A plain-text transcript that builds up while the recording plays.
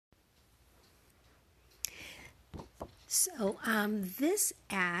This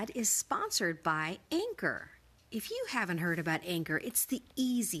ad is sponsored by Anchor. If you haven't heard about Anchor, it's the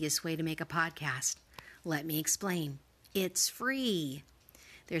easiest way to make a podcast. Let me explain. It's free.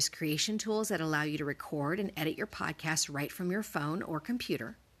 There's creation tools that allow you to record and edit your podcast right from your phone or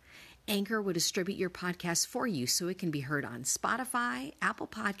computer. Anchor will distribute your podcast for you so it can be heard on Spotify, Apple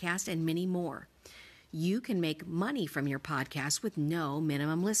Podcast, and many more. You can make money from your podcast with no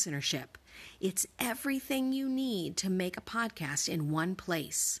minimum listenership. It's everything you need to make a podcast in one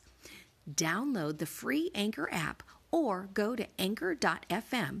place. Download the free Anchor app or go to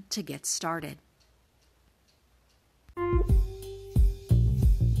anchor.fm to get started.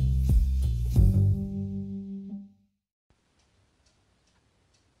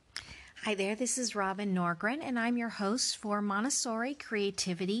 Hi there, this is Robin Norgren, and I'm your host for Montessori,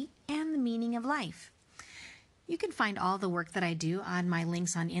 Creativity, and the Meaning of Life. You can find all the work that I do on my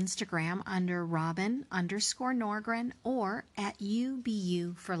links on Instagram under Robin_Norgren or at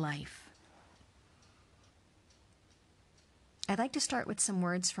UBU for Life. I'd like to start with some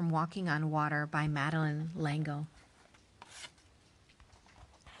words from Walking on Water by Madeleine L'Engle.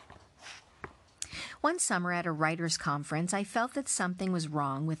 One summer at a writers' conference, I felt that something was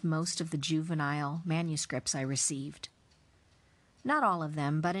wrong with most of the juvenile manuscripts I received. Not all of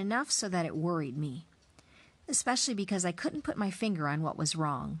them, but enough so that it worried me, especially because I couldn't put my finger on what was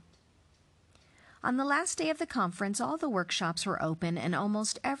wrong. On the last day of the conference, all the workshops were open and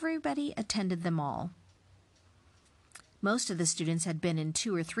almost everybody attended them all. Most of the students had been in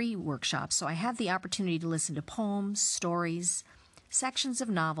 2 or 3 workshops, so I had the opportunity to listen to poems, stories, sections of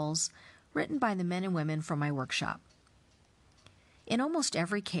novels written by the men and women from my workshop. In almost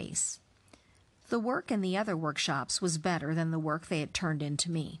every case, the work in the other workshops was better than the work they had turned in to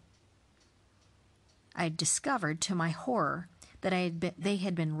me. I discovered, to my horror, that they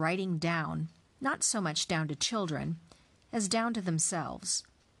had been writing down, not so much down to children, as down to themselves,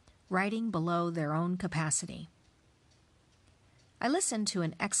 writing below their own capacity. I listened to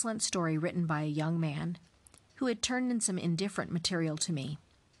an excellent story written by a young man who had turned in some indifferent material to me.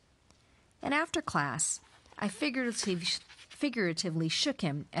 And after class, I figuratively shook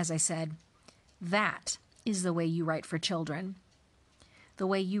him as I said, "That is the way you write for children. The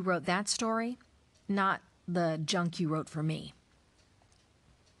way you wrote that story, not the junk you wrote for me."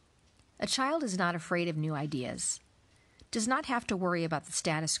 A child is not afraid of new ideas, does not have to worry about the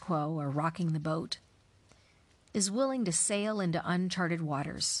status quo or rocking the boat, is willing to sail into uncharted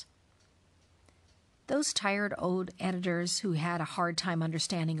waters. Those tired old editors who had a hard time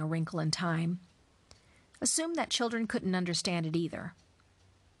understanding A Wrinkle in Time assumed that children couldn't understand it either.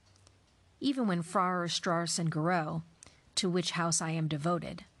 Even when Farrar, Straus, and Garreau, to which house I am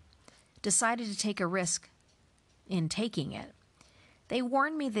devoted, decided to take a risk in taking it, they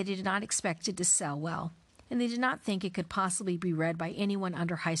warned me they did not expect it to sell well, and they did not think it could possibly be read by anyone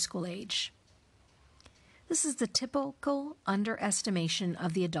under high school age. This is the typical underestimation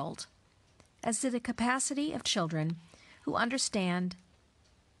of the adult, as to the capacity of children who understand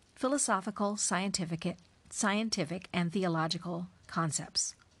philosophical, scientific, and theological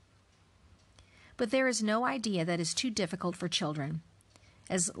concepts. But there is no idea that is too difficult for children,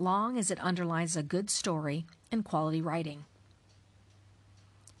 as long as it underlies a good story and quality writing.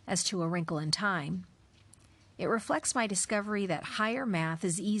 As to A Wrinkle in Time, it reflects my discovery that higher math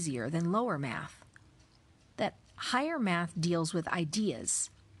is easier than lower math, that higher math deals with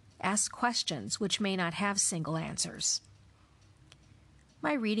ideas, asks questions which may not have single answers.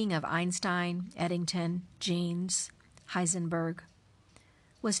 My reading of Einstein, Eddington, Jaynes, Heisenberg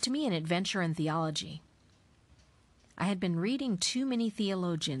was to me an adventure in theology. I had been reading too many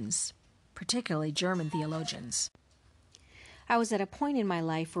theologians, particularly German theologians. I was at a point in my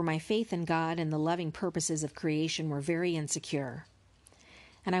life where my faith in God and the loving purposes of creation were very insecure,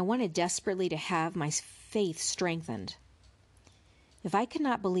 and I wanted desperately to have my faith strengthened. If I could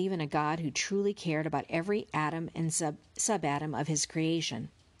not believe in a God who truly cared about every atom and subatom of his creation,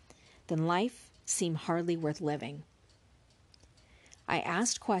 then life seemed hardly worth living. I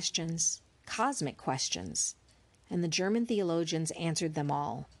asked questions, cosmic questions, and the German theologians answered them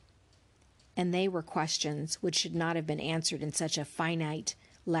all. And they were questions which should not have been answered in such a finite,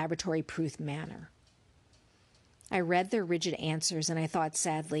 laboratory-proof manner. I read their rigid answers, and I thought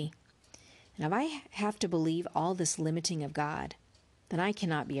sadly, and if I have to believe all this limiting of God, then I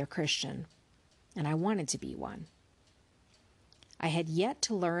cannot be a Christian, and I wanted to be one. I had yet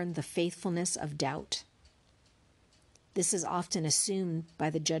to learn the faithfulness of doubt. This is often assumed by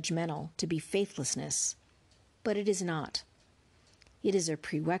the judgmental to be faithlessness, but it is not. It is a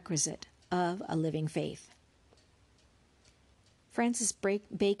prerequisite of a living faith. Francis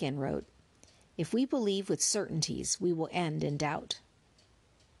Bacon wrote, If we believe with certainties, we will end in doubt.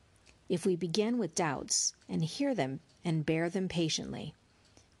 If we begin with doubts and hear them and bear them patiently,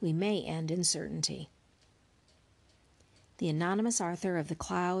 we may end in certainty. The anonymous author of The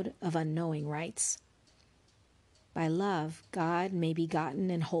Cloud of Unknowing writes, "By love, God may be gotten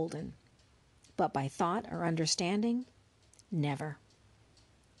and holden, but by thought or understanding, never."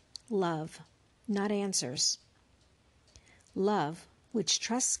 Love, not answers. Love, which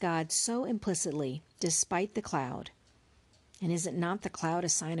trusts God so implicitly despite the cloud. And is it not the cloud a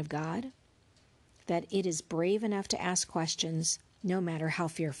sign of God? That it is brave enough to ask questions, no matter how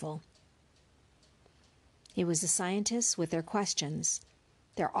fearful. It was the scientists with their questions,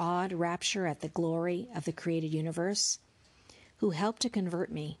 their awed rapture at the glory of the created universe, who helped to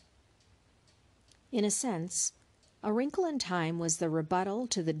convert me. In a sense, A Wrinkle in Time was the rebuttal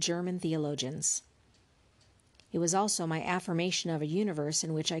to the German theologians. It was also my affirmation of a universe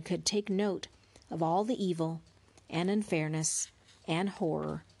in which I could take note of all the evil and unfairness and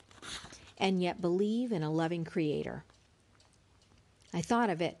horror, and yet believe in a loving Creator. I thought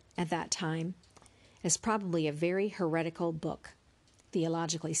of it at that time as probably a very heretical book,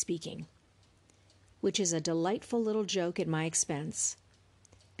 theologically speaking, which is a delightful little joke at my expense,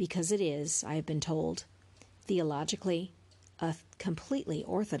 because it is, I have been told, theologically a completely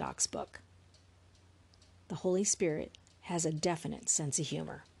orthodox book. The Holy Spirit has a definite sense of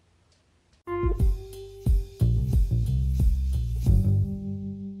humor.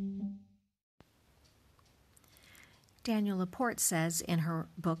 Daniel Laporte says in her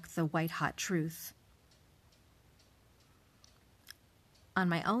book, The White Hot Truth, "On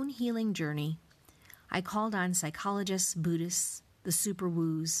my own healing journey, I called on psychologists, Buddhists, the super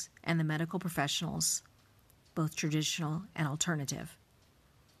woos, and the medical professionals, both traditional and alternative.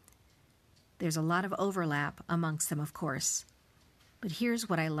 There's a lot of overlap amongst them, of course, but here's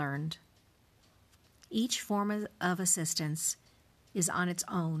what I learned. Each form of assistance is on its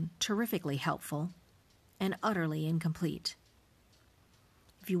own terrifically helpful and utterly incomplete.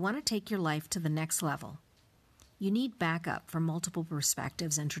 If you want to take your life to the next level, you need backup from multiple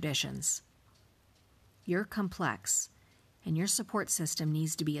perspectives and traditions. You're complex, and your support system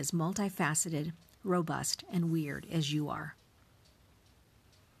needs to be as multifaceted, robust, and weird as you are.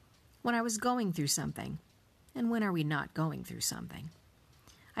 When I was going through something, and when are we not going through something,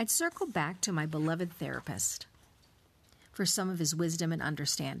 I'd circle back to my beloved therapist for some of his wisdom and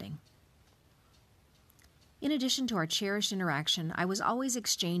understanding. In addition to our cherished interaction, I was always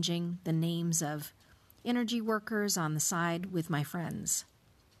exchanging the names of energy workers on the side with my friends.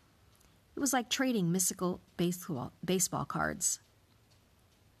 It was like trading mystical baseball cards.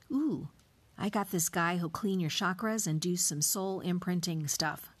 Ooh, I got this guy who'll clean your chakras and do some soul imprinting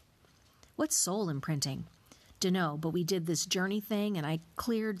stuff. What's soul imprinting? Dunno, but we did this journey thing and I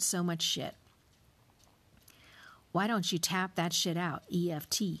cleared so much shit. Why don't you tap that shit out?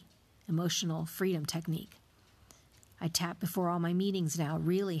 EFT, Emotional Freedom Technique. I tap before all my meetings now.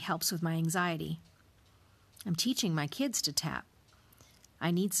 Really helps with my anxiety. I'm teaching my kids to tap. I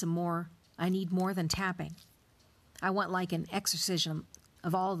need more than tapping. I want like an exorcism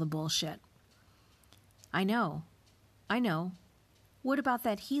of all the bullshit. I know. What about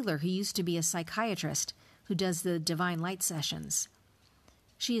that healer who used to be a psychiatrist who does the divine light sessions?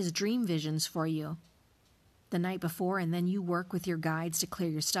 She has dream visions for you the night before, and then you work with your guides to clear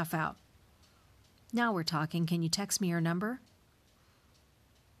your stuff out. Now we're talking. Can you text me your number?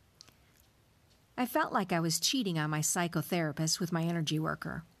 I felt like I was cheating on my psychotherapist with my energy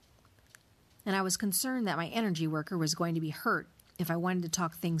worker. And I was concerned that my energy worker was going to be hurt if I wanted to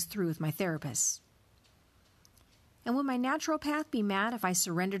talk things through with my therapist. And would my naturopath be mad if I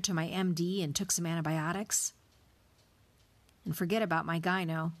surrendered to my MD and took some antibiotics? And forget about my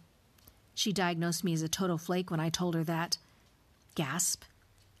gyno. She diagnosed me as a total flake when I told her that, gasp,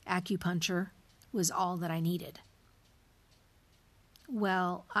 acupuncture was all that I needed.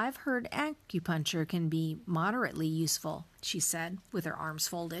 Well, I've heard acupuncture can be moderately useful, she said, with her arms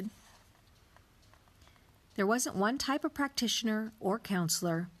folded. There wasn't one type of practitioner or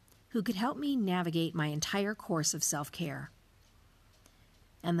counselor who could help me navigate my entire course of self-care.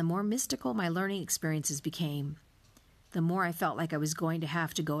 And the more mystical my learning experiences became, the more I felt like I was going to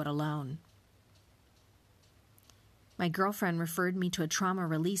have to go it alone. My girlfriend referred me to a trauma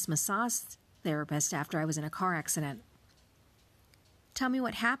release massage therapist after I was in a car accident. Tell me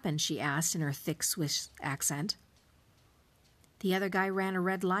what happened, she asked in her thick Swiss accent. The other guy ran a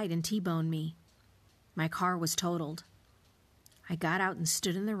red light and T-boned me. My car was totaled. I got out and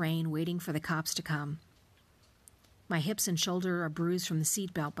stood in the rain waiting for the cops to come. My hips and shoulder are bruised from the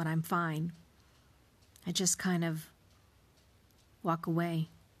seatbelt, but I'm fine. I just kind of walk away.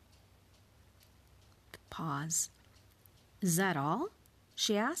 pause. "Is that all?"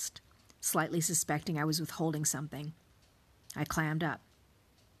 she asked, slightly suspecting I was withholding something. I clammed up.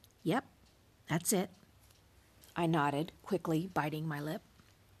 "Yep, that's it," I nodded, quickly biting my lip.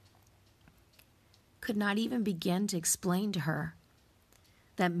 Could not even begin to explain to her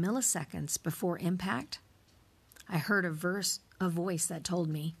that milliseconds before impact, I heard a voice that told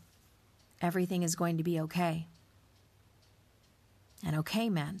me, everything is going to be okay. And okay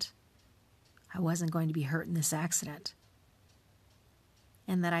meant I wasn't going to be hurt in this accident,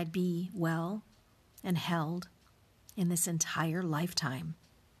 and that I'd be well and held in this entire lifetime,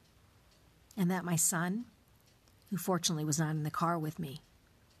 and that my son, who fortunately was not in the car with me,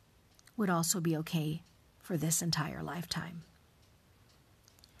 would also be okay for this entire lifetime.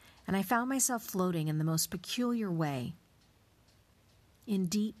 And I found myself floating in the most peculiar way, in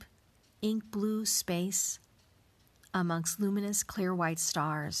deep, ink blue space amongst luminous, clear white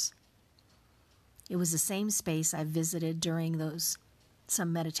stars. It was the same space I visited during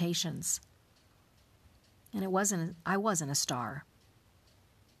some meditations. And I wasn't a star.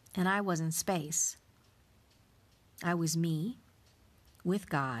 And I wasn't space. I was me with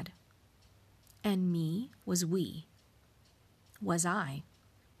God. And me was we. Was I.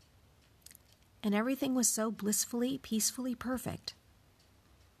 And everything was so blissfully, peacefully perfect.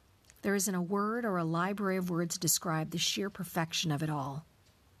 There isn't a word or a library of words to describe the sheer perfection of it all.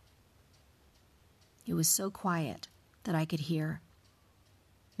 It was so quiet that I could hear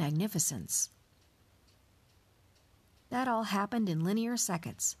magnificence. That all happened in linear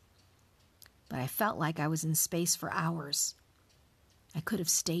seconds, but I felt like I was in space for hours. I could have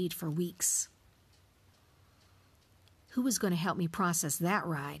stayed for weeks. Who was going to help me process that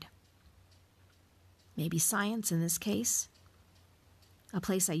ride? Maybe science in this case, a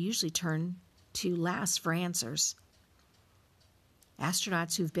place I usually turn to last for answers.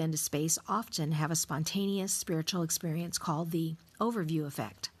 Astronauts who've been to space often have a spontaneous spiritual experience called the overview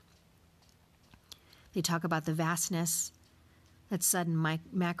effect. They talk about the vastness, that sudden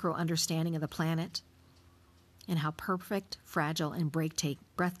macro understanding of the planet, and how perfect, fragile, and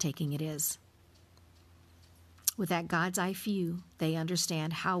breathtaking it is. With that God's eye view, they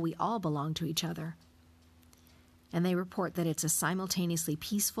understand how we all belong to each other. And they report that it's a simultaneously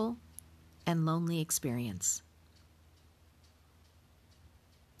peaceful and lonely experience.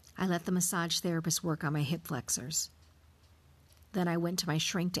 I let the massage therapist work on my hip flexors. Then I went to my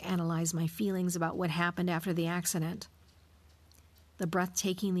shrink to analyze my feelings about what happened after the accident. The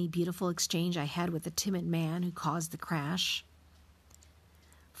breathtakingly beautiful exchange I had with the timid man who caused the crash,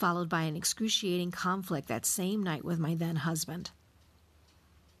 followed by an excruciating conflict that same night with my then husband.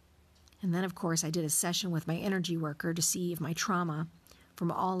 And then, of course, I did a session with my energy worker to see if my trauma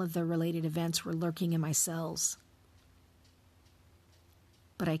from all of the related events were lurking in my cells.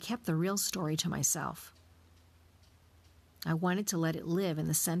 But I kept the real story to myself. I wanted to let it live in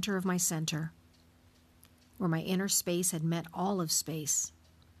the center of my center, where my inner space had met all of space.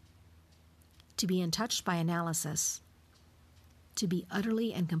 To be untouched by analysis, to be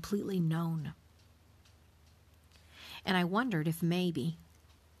utterly and completely known. And I wondered if maybe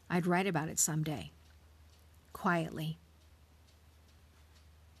I'd write about it someday, quietly,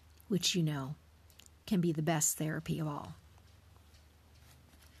 which you know can be the best therapy of all.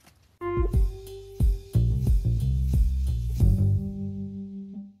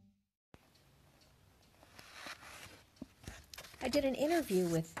 I did an interview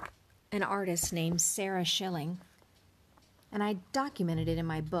with an artist named Sarah Schilling, and I documented it in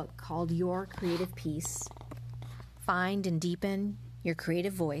my book called Your Creative Peace: Find and Deepen Your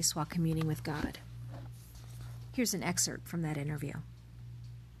Creative Voice While Communing with God. Here's an excerpt from that interview.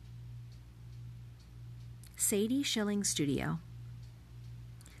 Sadie Schilling Studio.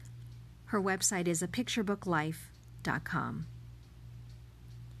 Her website is apicturebooklife.com.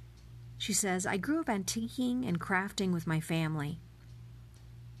 She says, I grew up antiquing and crafting with my family.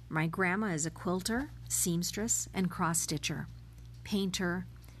 My grandma is a quilter, seamstress, and cross-stitcher, painter,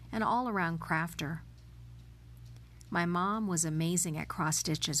 and all-around crafter. My mom was amazing at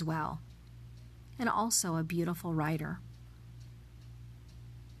cross-stitch as well, and also a beautiful writer.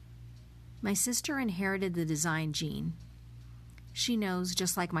 My sister inherited the design gene. She knows,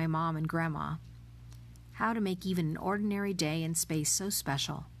 just like my mom and grandma, how to make even an ordinary day in space so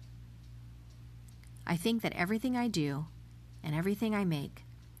special. I think that everything I do and everything I make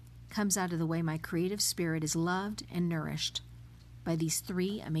comes out of the way my creative spirit is loved and nourished by these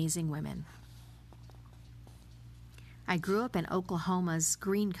three amazing women. I grew up in Oklahoma's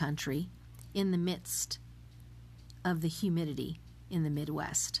green country in the midst of the humidity in the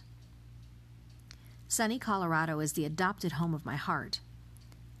Midwest. Sunny Colorado is the adopted home of my heart,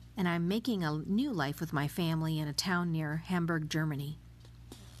 and I'm making a new life with my family in a town near Hamburg, Germany.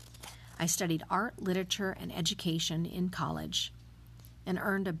 I studied art, literature, and education in college and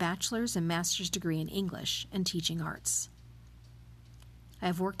earned a bachelor's and master's degree in English and teaching arts. I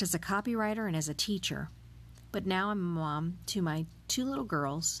have worked as a copywriter and as a teacher, but now I'm a mom to my 2 little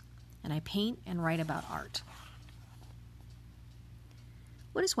girls, and I paint and write about art.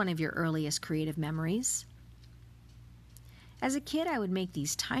 What is one of your earliest creative memories? As a kid, I would make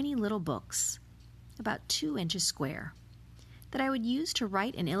these tiny little books, about 2 inches square, that I would use to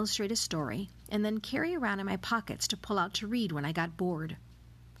write and illustrate a story and then carry around in my pockets to pull out to read when I got bored.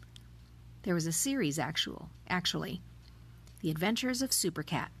 There was a series, actually, The Adventures of Super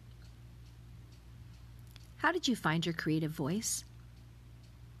Cat. How did you find your creative voice?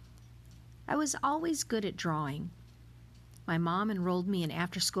 I was always good at drawing. My mom enrolled me in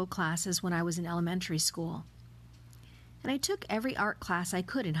after-school classes when I was in elementary school, and I took every art class I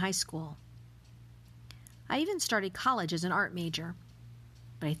could in high school. I even started college as an art major,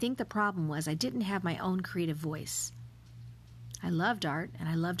 but I think the problem was I didn't have my own creative voice. I loved art and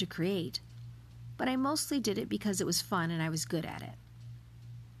I loved to create, but I mostly did it because it was fun and I was good at it.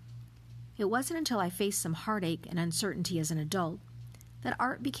 It wasn't until I faced some heartache and uncertainty as an adult that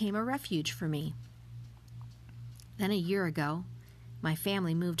art became a refuge for me. Then a year ago, my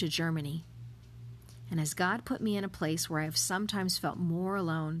family moved to Germany, and as God put me in a place where I have sometimes felt more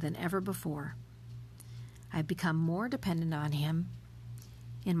alone than ever before, I've become more dependent on Him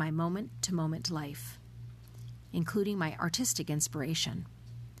in my moment-to-moment life, including my artistic inspiration.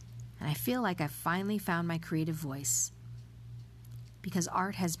 And I feel like I've finally found my creative voice. Because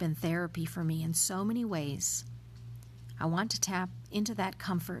art has been therapy for me in so many ways, I want to tap into that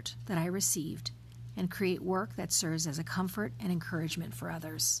comfort that I received and create work that serves as a comfort and encouragement for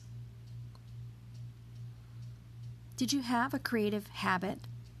others. Did you have a creative habit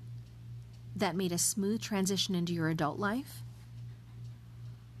that made a smooth transition into your adult life?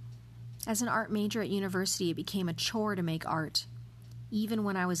 As an art major at university, it became a chore to make art, even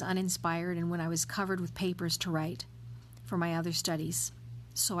when I was uninspired and when I was covered with papers to write for my other studies,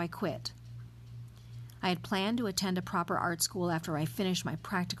 so I quit. I had planned to attend a proper art school after I finished my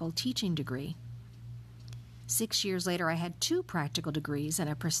practical teaching degree. 6 years later, I had 2 practical degrees and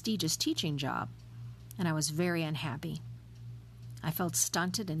a prestigious teaching job, and I was very unhappy. I felt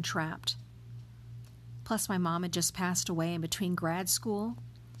stunted and trapped. Plus, my mom had just passed away, and between grad school,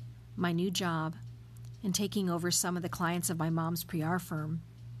 my new job, and taking over some of the clients of my mom's PR firm,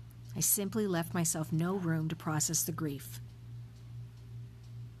 I simply left myself no room to process the grief.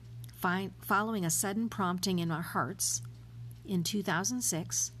 Following a sudden prompting in our hearts, in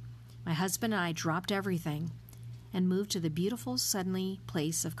 2006, my husband and I dropped everything and moved to the beautiful, sunny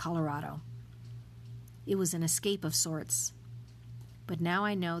place of Colorado. It was an escape of sorts, but now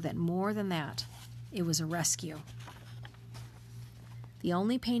I know that more than that, it was a rescue. The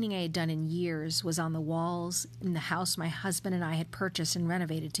only painting I had done in years was on the walls in the house my husband and I had purchased and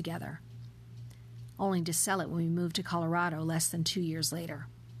renovated together, only to sell it when we moved to Colorado less than 2 years later.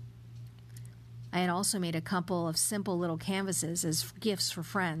 I had also made a couple of simple little canvases as gifts for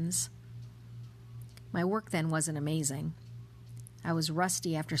friends. My work then wasn't amazing. I was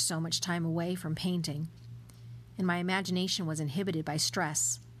rusty after so much time away from painting, and my imagination was inhibited by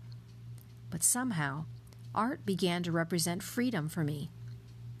stress. But somehow, art began to represent freedom for me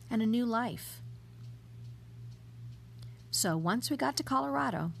and a new life. So once we got to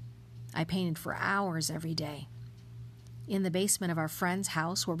Colorado, I painted for hours every day in the basement of our friend's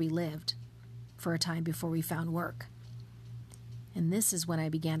house where we lived for a time before we found work. And this is when I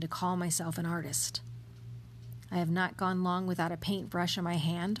began to call myself an artist. I have not gone long without a paintbrush in my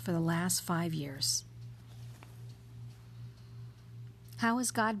hand for the last 5 years. How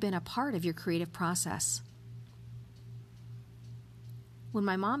has God been a part of your creative process? When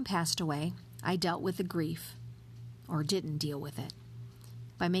my mom passed away, I dealt with the grief, or didn't deal with it,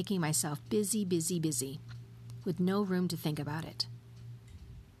 by making myself busy, with no room to think about it.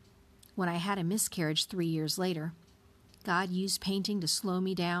 When I had a miscarriage 3 years later, God used painting to slow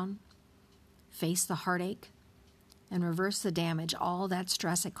me down, face the heartache, and reverse the damage all that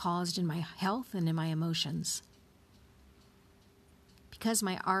stress had caused in my health and in my emotions. Because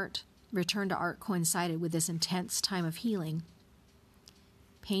my return to art coincided with this intense time of healing,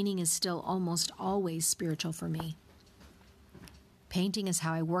 painting is still almost always spiritual for me. Painting is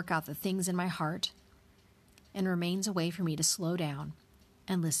how I work out the things in my heart and remains a way for me to slow down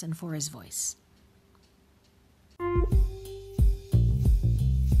and listen for His voice.